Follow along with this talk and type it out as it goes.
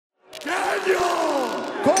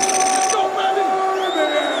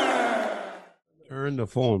Turn the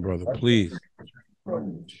phone, brother, please.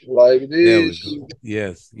 Like There we this. go.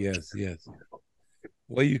 Yes, yes, yes.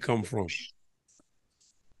 Where you come from?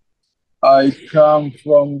 I come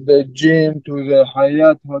from the gym to the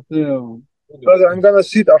Hyatt Hotel. Brother, I'm gonna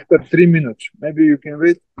sit after 3 minutes. Maybe you can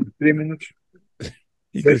wait 3 minutes.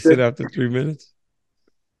 You can sit Better. after 3 minutes?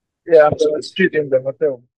 Yeah, I'm gonna sit in the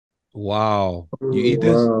hotel. Wow. You eat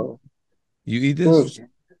this? Wow. You eat Of this? course.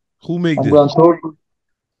 Who make I'm this? gonna talk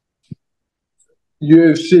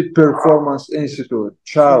UFC Performance Institute, So wait,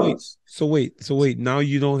 Charles. so wait. Now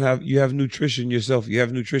you have nutrition yourself. You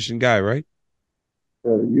have nutrition guy, right?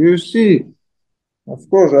 UFC. Of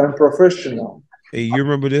course, I'm professional. Hey, you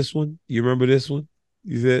remember this one? You remember this one?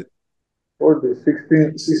 You said, For the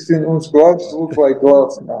 16 ounce gloves look like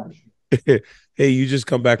gloves now. hey, you just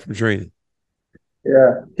come back from training.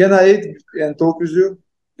 Yeah. Can I eat and talk with you?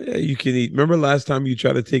 Yeah, you can eat. Remember last time you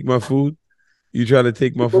tried to take my food? You tried to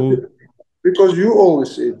take my Because, food? because you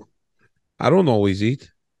always eat. I don't always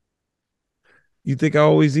eat. You think I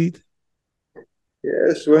always eat?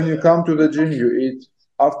 Yes, when you come to the gym, you eat.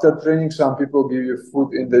 After training, some people give you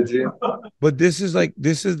food in the gym. But this is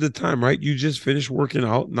the time, right? You just finished working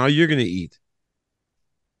out. Now you're gonna eat.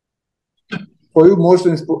 For you, most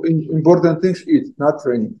important things eat, not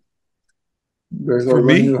training. Because For when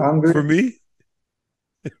me? you're hungry, For me?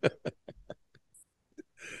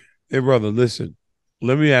 Hey brother, listen.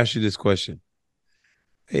 Let me ask you this question.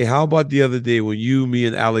 Hey, how about the other day when you, me,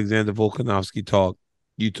 and Alexander Volkanovski talk?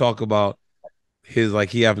 You talk about his like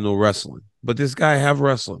he have no wrestling, but this guy have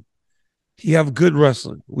wrestling. He have good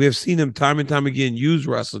wrestling. We have seen him time and time again use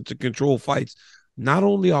wrestling to control fights, not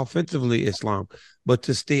only offensively, Islam, but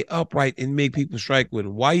to stay upright and make people strike with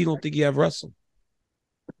him. Why you don't think he have wrestling?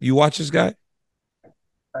 You watch this guy,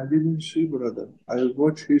 I didn't see, brother. I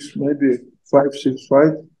watch his maybe 5, 6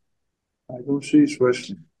 fight. I don't see his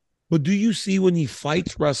wrestling. but do you see when he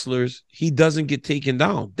fights wrestlers, he doesn't get taken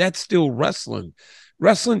down? That's still wrestling.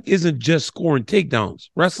 Wrestling isn't just scoring takedowns.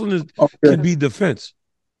 Wrestling Okay. can be defense.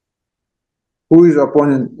 Who is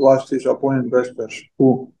opponent, last his opponent wrestlers?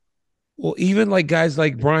 Who? Well, even like guys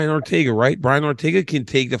like Brian Ortega, right? Brian Ortega can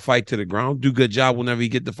take the fight to the ground, do good job whenever he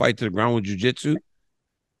get the fight to the ground with jiu-jitsu.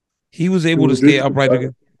 He was able to stay Jiu-jitsu, upright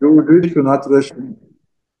again. jiu-jitsu, not wrestling.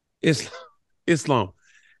 Islam, Islam,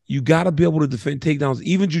 you got to be able to defend takedowns.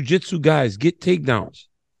 Even jiu-jitsu guys get takedowns.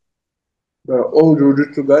 All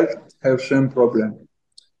jiu-jitsu guys have same problem.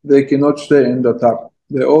 They cannot stay in the top.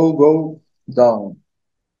 They all go down.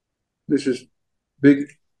 This is big,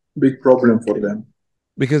 big problem for them.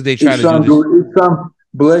 Because they try to do this. If some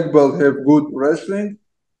black belt have good wrestling,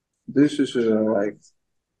 this is like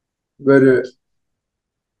very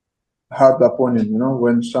hard opponent. You know,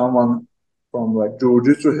 when someone from like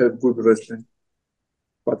jiu-jitsu have good wrestling,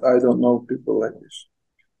 but I don't know people like this.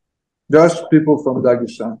 Just people from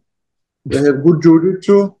Dagestan. They have good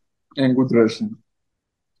jiu-jitsu and good wrestling.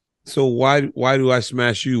 So why do I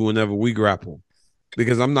smash you whenever we grapple?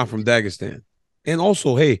 Because I'm not from Dagestan. And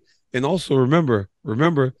also, hey, and also remember,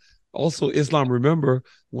 also Islam, remember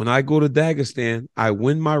when I go to Dagestan, I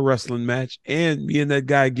win my wrestling match, and me and that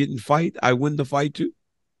guy getting fight, I win the fight too.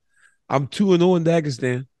 I'm 2-0 in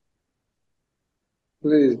Dagestan.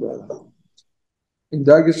 Please, brother. In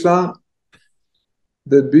Dagestan,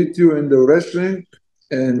 they beat you in the wrestling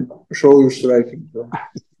and show you striking. So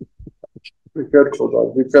be careful,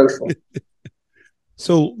 bro. Be careful.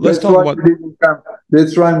 So let's talk about.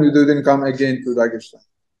 That's why you didn't come again to Dagestan.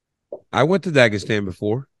 I went to Dagestan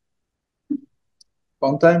before.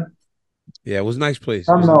 One time? Yeah, it was a nice place.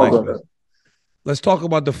 It Come was a now, nice brother. place. Let's talk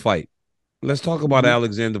about the fight. Let's talk about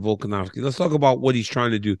Alexander Volkanovski. Let's talk about what he's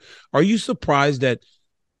trying to do. Are you surprised that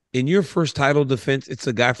in your first title defense, it's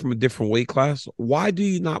a guy from a different weight class? Why do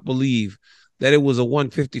you not believe that it was a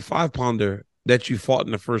 155 pounder that you fought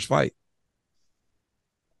in the first fight?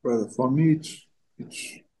 Brother, for me,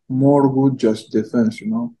 it's more good just defense, you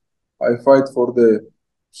know. I fight for the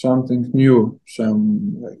something new,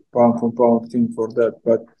 some like pound for pound thing for that.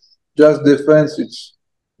 But just defense, it's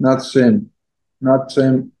not same, not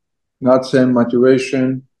same, not same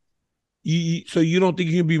motivation. So you don't think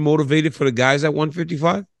you can be motivated for the guys at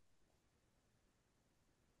 155?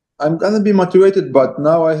 I'm gonna be motivated, but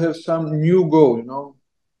now I have some new goal, you know,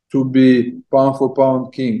 to be pound for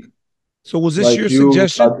pound king. So was this Like your you,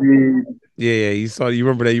 suggestion? Adi. Yeah, you saw. You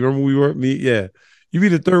remember that? You remember we were me? Yeah, you be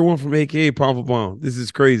the third one from AKA pound for pound. This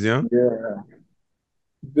is crazy, huh?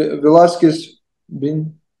 Yeah. Velasquez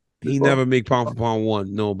been He before? never made pound for pound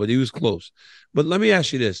one, no, but he was close. But let me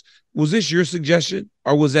ask you this: was this your suggestion,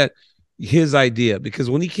 or was that his idea? Because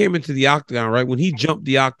when he came into the octagon, right when he jumped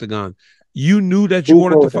the octagon, You knew that you Who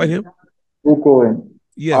wanted to called fight him? him? Who called him?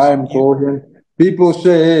 Yes. I'm calling. People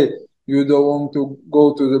say, hey, you don't want to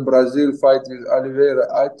go to the Brazil fight with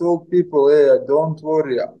Oliveira. I told people, hey, don't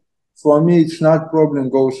worry. For me, it's not problem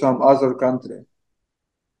go some other country.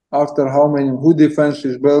 After how many, who defends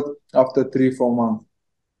his belt after 3, 4 months?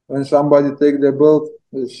 When somebody take the belt,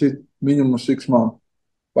 they sit minimum 6 months.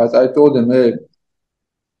 But I told them, hey,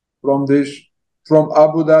 from this, from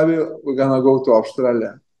Abu Dhabi, we're gonna go to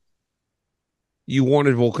Australia. You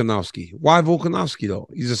wanted Volkanovski. Why Volkanovski though?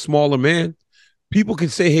 He's a smaller man. People can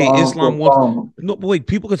say, hey, Pound for Islam wants pound. no, but wait,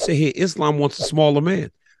 people could say, hey, Islam wants a smaller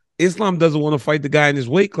man. Islam doesn't want to fight the guy in his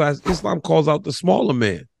weight class. Islam calls out the smaller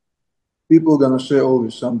man. People gonna say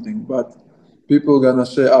always something, but people gonna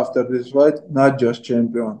say after this fight, not just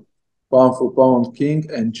champion, pound for pound king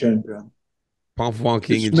and champion. Pound for pound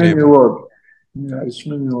king It's and many champion. words. Yeah, it's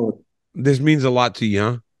many words. This means a lot to you,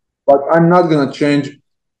 huh? But I'm not gonna change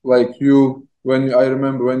like you. When I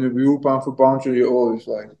remember when you pound for pound, you always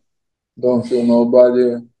like don't feel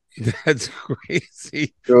nobody. That's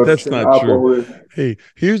crazy. Your That's chin not up true. always. Hey,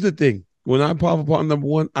 here's the thing. When I pop up on number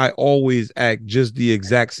one, I always act just the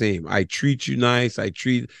exact same. I treat you nice. I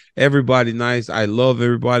treat everybody nice. I love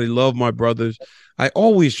everybody, love my brothers. I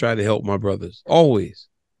always try to help my brothers. Always.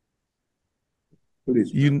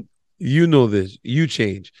 Please, man. You know this. You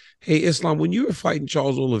change. Hey, Islam, when you were fighting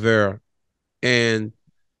Charles Oliveira, and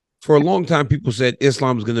for a long time people said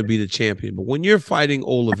Islam's gonna be the champion, but when you're fighting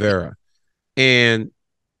Oliveira and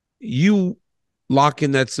you lock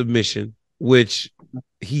in that submission, which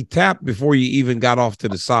he tapped before you even got off to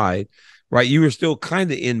the side, right? You were still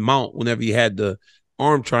kind of in mount whenever you had the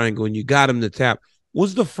arm triangle and you got him to tap.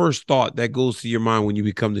 What's the first thought that goes to your mind when you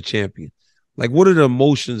become the champion? Like, what are the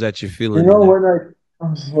emotions that you're You feeling in know there?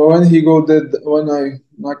 when he go dead, when I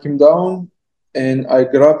knock him down and I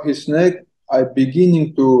grab his neck, I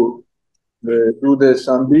beginning to do this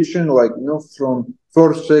ambition, like from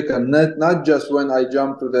first second, not just when I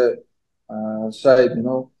jump to the side.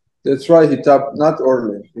 That's why he tapped not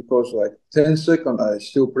early because like 10 seconds I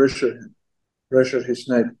still pressure his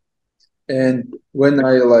neck, and when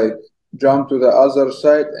I like jump to the other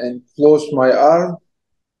side and close my arm,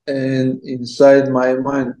 and inside my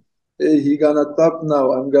mind, hey, he gonna tap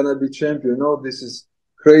now. I'm gonna be champion. This is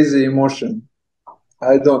crazy emotion.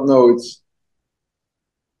 I don't know. It's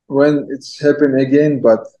when it's happened again,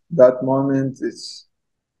 but that moment it's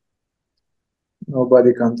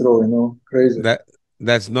nobody control. Crazy. That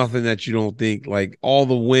that's nothing that you don't think, like all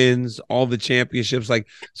the wins, all the championships, like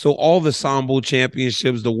so all the sambo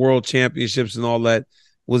championships, the world championships and all that,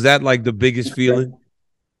 was that like the biggest feeling?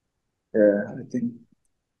 Yeah, I think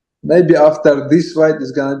maybe after this fight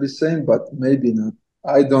it's gonna be same, but maybe not.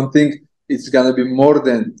 I don't think it's gonna be more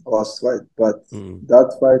than last fight, but Mm.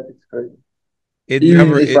 that fight is crazy. It Even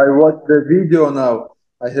never if it I watch the video now,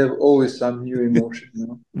 I have always some new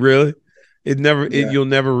emotion. really it never it Yeah. you'll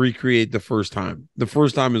never recreate the first time. The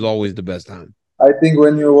first time is always the best time. I think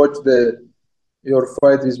when you watch the your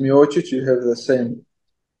fight with Miocic, you have the same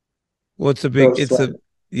Well, first it's a fight.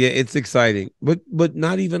 yeah, it's exciting. But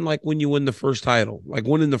not even like when you win the first title. Like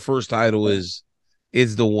winning the first title is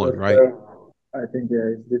the one, But right? I think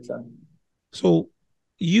yeah, it's different. So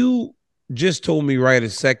you just told me right a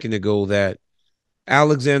second ago that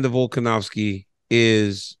Alexander Volkanovski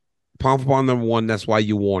is pound for pound number one. That's why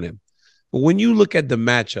you want him. But when you look at the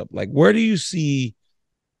matchup, like where do you see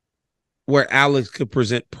where Alex could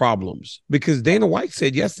present problems? Because Dana White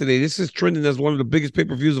said yesterday, this is trending as one of the biggest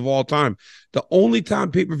pay-per-views of all time. The only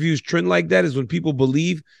time pay-per-views trend like that is when people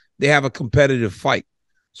believe they have a competitive fight.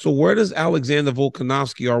 So where does Alexander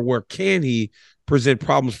Volkanovski, or where can he present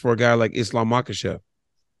problems for a guy like Islam Makhachev?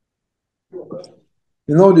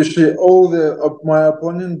 This all the of my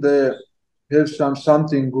opponent they have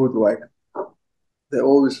something good like they're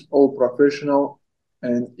always all professional,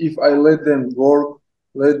 and if I let them work,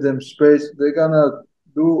 let them space, they're gonna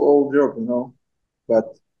do all job. But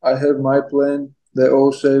I have my plan. They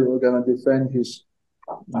all say we're gonna defend his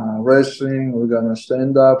wrestling, we're gonna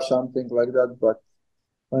stand up, something like that. But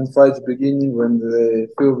when fights beginning, when they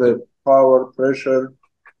feel the power, pressure,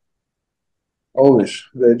 always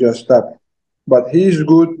they just stop. But he's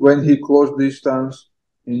good when he close distance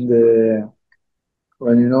in the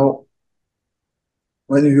when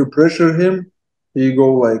when you pressure him, he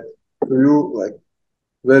go like to you like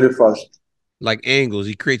very fast. Like angles,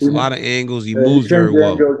 he creates He, a lot of angles. He he moves change very the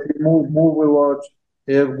well. angle. He move a lot.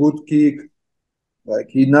 He have good kick. Like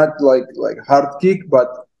he not like hard kick, but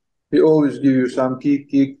he always give you some kick,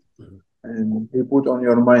 and he put on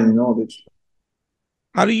your mind. That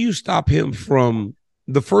How do you stop him from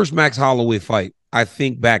the first Max Holloway fight? I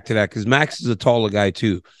think back to that because Max is a taller guy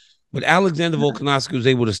too. But Alexander Volkanovski was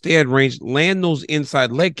able to stay at range, land those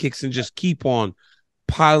inside leg kicks, and just keep on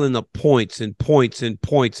piling up points and points and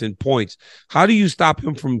points and points. How do you stop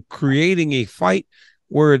him from creating a fight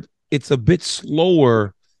where it's a bit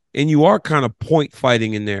slower and you are kind of point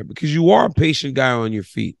fighting in there because you are a patient guy on your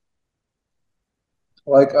feet?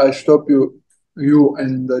 Like I stop you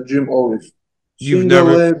in the gym always. You've Single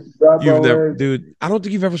never, leg, double you've never, leg. dude. I don't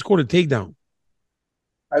think you've ever scored a takedown.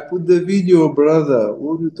 I put the video, brother.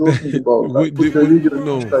 What are you talking about? I put the video on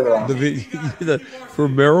No, Instagram. the video.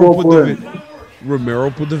 Romero Top put the one. video. Romero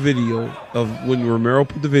put the video of when Romero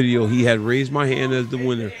put the video. He had raised my hand as the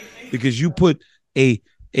winner because you put a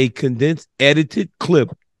condensed, edited clip,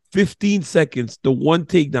 15 seconds, the one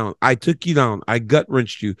takedown. I took you down. I gut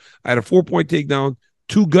wrenched you. I had a 4-point takedown,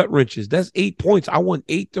 2 gut wrenches. That's 8 points. I won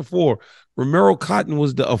 8-4. Romero Cotton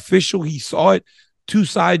was the official. He saw it. 2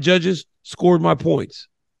 side judges scored my points.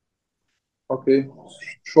 Okay,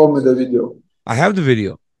 show me the video. I have the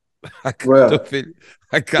video. I got Where? the video.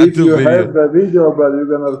 I got If the you video. have the video, but you're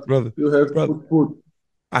gonna brother. you have Brother. to put food.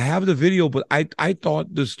 I have the video, but I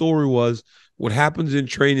thought the story was what happens in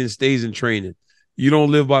training stays in training. You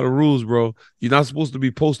don't live by the rules, bro. You're not supposed to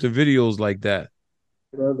be posting videos like that.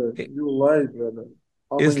 Brother, you lie, brother.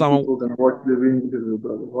 How many Islam, people gonna watch the interview,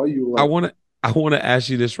 brother? Why you lie? I want to ask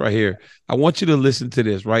you this right here. I want you to listen to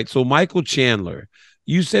this, right? So Michael Chandler,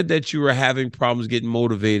 you said that you were having problems getting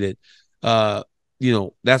motivated.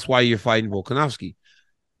 That's why you're fighting Volkanovski.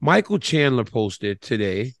 Michael Chandler posted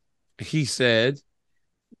today. He said,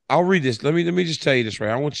 I'll read this. Let me just tell you this, right?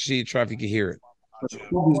 I want you to see it, try if you can hear it.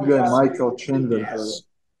 Who this guy, Michael Chandler, brother?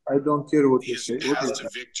 I don't care what you say. What is to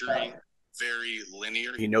victory, very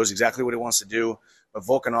linear. He knows exactly what he wants to do, but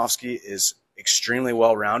Volkanovski is extremely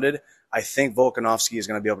well-rounded. I think Volkanovski is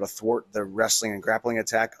going to be able to thwart the wrestling and grappling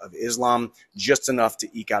attack of Islam just enough to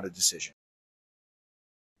eke out a decision.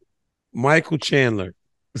 Michael Chandler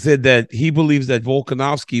said that he believes that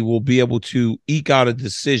Volkanovski will be able to eke out a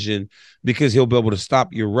decision because he'll be able to stop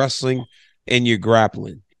your wrestling and your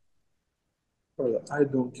grappling. I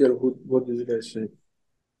don't care what this guy said.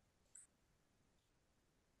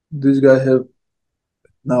 This guy have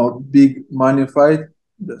now big money fight.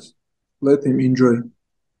 Just let him enjoy.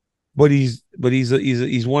 But he's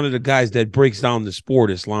one of the guys that breaks down the sport,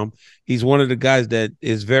 Islam. He's one of the guys that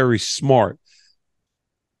is very smart.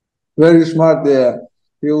 Very smart there.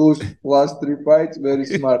 He lost last 3 fights. Very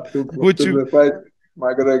smart. Took the fight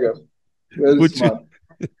McGregor. Very smart.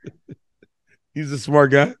 He's a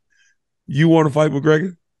smart guy. You want to fight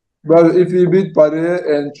McGregor? But if he beat Poirier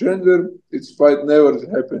and Chandler, its fight never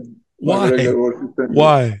happened. Why? McGregor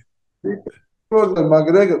Why? Because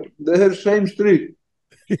McGregor, they have same streak.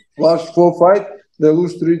 Last 4 fights, they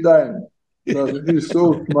lose 3 times. But he's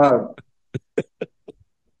so smart.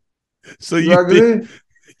 So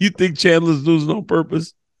you think Chandler's losing on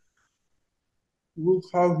purpose? Look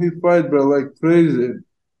how he fight, bro, like crazy.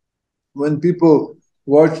 When people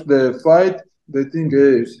watch the fight, they think,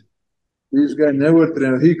 hey, this guy never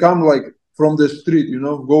trained. He come like from the street,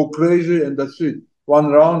 go crazy, and that's it. 1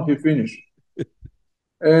 round, he finished.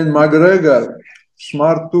 And McGregor,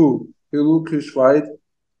 smart too. He look his fight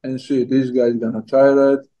and see this guy's gonna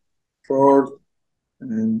tire it, short,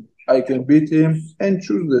 and I can beat him and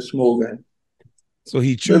choose the small guy. So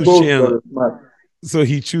he choose Chandler. So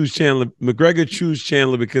he choose Chandler. McGregor choose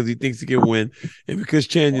Chandler because he thinks he can win, and because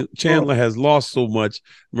Chandler has lost so much,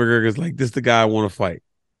 McGregor's like, this is the guy I want to fight.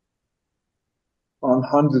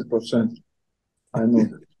 100%. I know.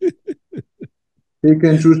 He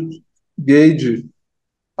can choose Gage,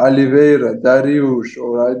 Oliveira, Dariush,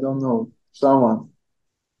 or I don't know, someone.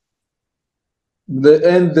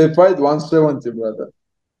 They fight 170, brother.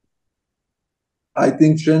 I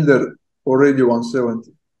think Chandler already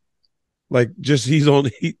 170. Like he's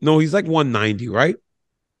like 190, right?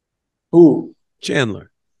 Who?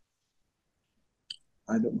 Chandler.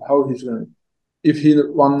 I don't know how he's gonna. If he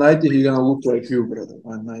 190, he's gonna look like you, brother.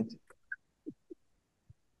 190.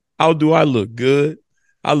 How do I look? Good.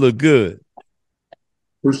 I look good.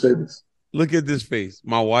 Who said this? Look at this face.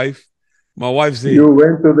 My wife. My wife said you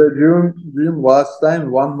went to the gym last time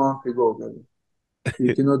 1 month ago, brother.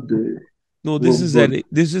 You cannot do it. No, this is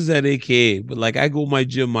at AKA, but like I go my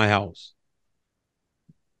gym, my house.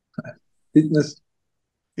 Fitness.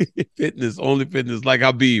 Fitness, only fitness, like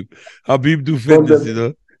Habib. Habib do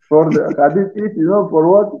fitness, For the Habib eat, for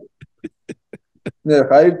what? Yeah,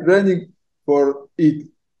 high training for eat.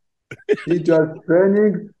 He just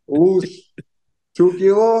training, lose 2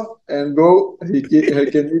 kilo and go. He can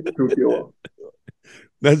eat 2 kilo.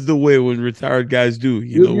 That's the way when retired guys do. We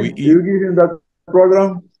eat. You give him that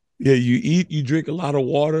program. Yeah, you eat, you drink a lot of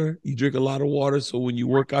water. You drink a lot of water, so when you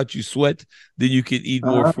work out, you sweat. Then you can eat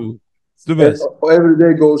more Uh-huh. food. It's the best. Every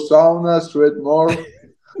day go sauna, sweat more.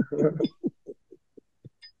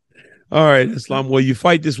 All right, Islam. Well, you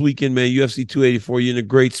fight this weekend, man. UFC 284. You're in a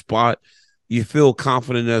great spot. You feel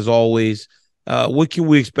confident as always. What can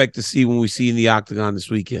we expect to see when we see you in the octagon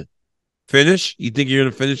this weekend? Finish? You think you're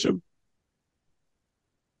gonna finish him?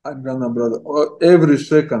 I'm gonna, brother, every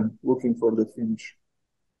second looking for the finish.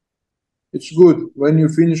 It's good when you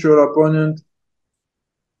finish your opponent.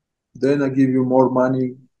 Then I give you more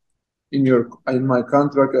money in my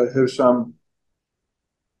contract. I have some.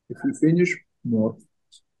 If you finish more,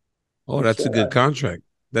 Oh, it's that's a good contract.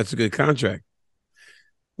 That's a good contract.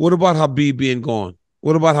 What about Habib being gone?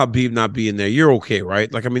 What about Habib not being there? You're okay,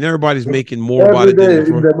 right? Like, I mean, everybody's making more about every it than day in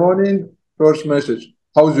before. the morning. First message: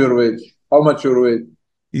 how's your weight? How much your weight?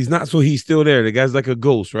 He's not, so he's still there. The guy's like a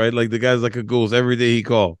ghost, right? Like the guy's like a ghost. Every day he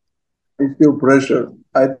call. I feel pressure.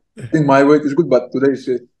 I think my weight is good, but today he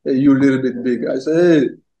said, "Hey, you a little bit big." I say,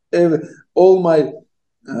 "Hey, all my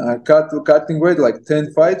cutting weight, like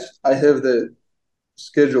 10 fights. I have the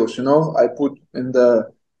schedules. I put in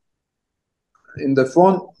the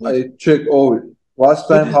phone. But I check all. Last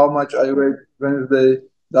but time how much I weighed Wednesday.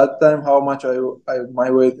 That time how much I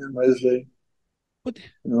my weight in Wednesday. but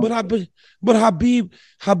You know. but but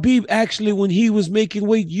Habib actually, when he was making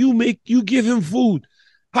weight, you give him food.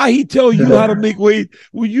 How he tell you how to make weight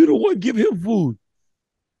when you the one give him food?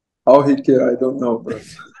 How he care? I don't know, bro.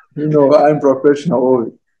 I'm professional.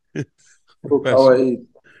 Always. Look how I Professional, eat.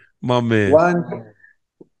 my man. One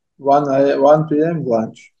 1 p.m.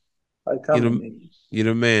 lunch. I You come know, and eat. you're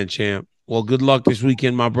the man, champ. Well, good luck this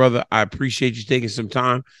weekend, my brother. I appreciate you taking some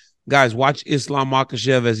time. Guys, watch Islam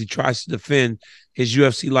Makhachev as he tries to defend his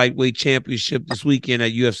UFC lightweight championship this weekend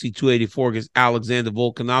at UFC 284 against Alexander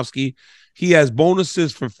Volkanovski. He has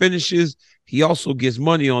bonuses for finishes. He also gets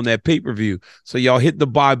money on that pay-per-view. So y'all hit the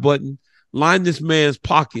buy button. Line this man's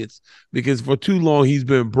pockets because for too long he's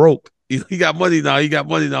been broke. He got money now. He got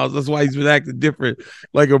money now. That's why he's been acting different,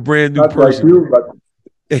 like a brand new Not like person. you,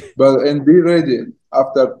 but and be ready.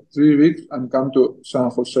 After 3 weeks, I'm come to San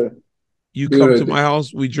Jose. You Be come to ready, my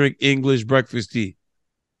house, we drink English breakfast tea.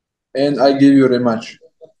 and I give you a rematch.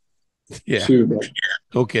 Yeah. See you, bro.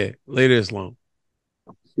 Okay. Later, Islam.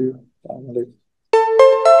 See you.